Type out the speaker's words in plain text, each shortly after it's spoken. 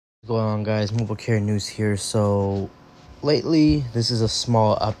going on, guys? Mobilecarriernews here. So lately, this is a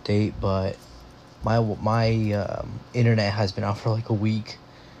small update, but my internet has been out for like a week,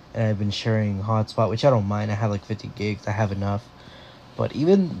 and I've been sharing hotspot, which I don't mind. I have like 50 gigs. I have enough. But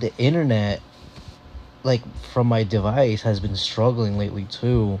even the internet, like from my device, has been struggling lately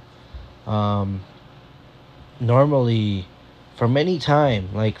too. Um, Normally, from any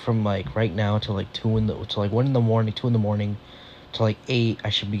time, like from like right now to like 1 in the morning, 2 in the morning to like 8, I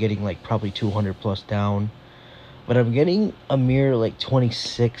should be getting like probably 200 plus down, but I'm getting a mere like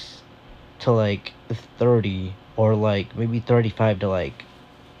 26 to like 30, or like maybe 35 to like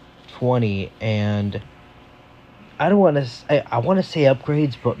 20. And I don't want to I want to say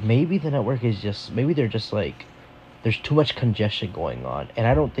upgrades, but maybe the network is just, maybe they're just like, there's too much congestion going on, and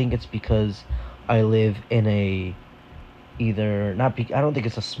I don't think it's because I live in a, either not be, I don't think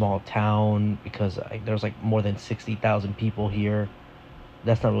it's a small town, because there's like more than 60,000 people here.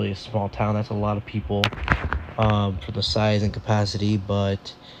 That's not really a small town. That's a lot of people for the size and capacity.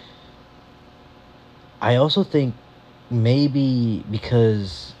 But I also think maybe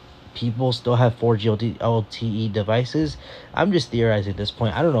because people still have 4G LTE devices. I'm just theorizing at this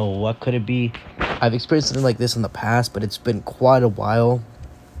point. I don't know what could it be. I've experienced something like this in the past, but it's been quite a while.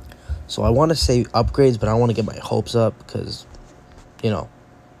 So I want to say upgrades, but I don't want to get my hopes up, because, you know,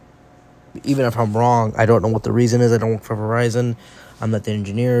 even if I'm wrong, I don't know what the reason is. I don't work for Verizon. I'm not the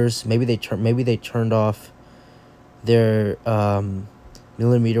engineers. Maybe they turned off their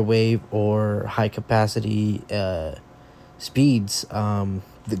millimeter wave or high capacity speeds.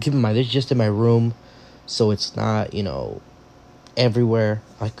 Keep in mind, it's just in my room, so it's not, you know, everywhere.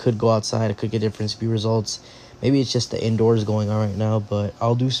 I could go outside. I could get different speed results. Maybe it's just the indoors going on right now, but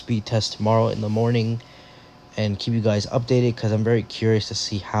I'll do speed tests tomorrow in the morning and keep you guys updated, because I'm very curious to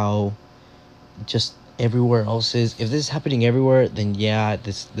see how just everywhere else is. If this is happening everywhere, then yeah,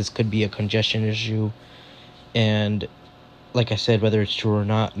 this could be a congestion issue. And like I said, whether it's true or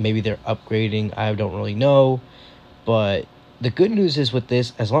not, maybe they're upgrading. I don't really know. But the good news is, with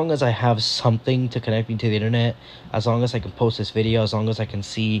this, as long as I have something to connect me to the internet, as long as I can post this video, as long as I can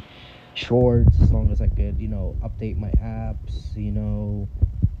see shorts, as long as I could, you know, update my apps, you know,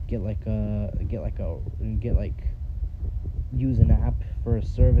 use an app for a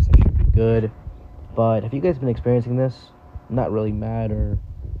service, I should be good. But have you guys been experiencing this? I'm not really mad, or,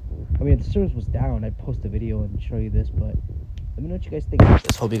 I mean, if the service was down, I'd post a video and show you this. But let me know what you guys think about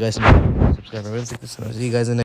this. Hope you guys subscribe. Everyone's like this, and I'll see you guys in the next.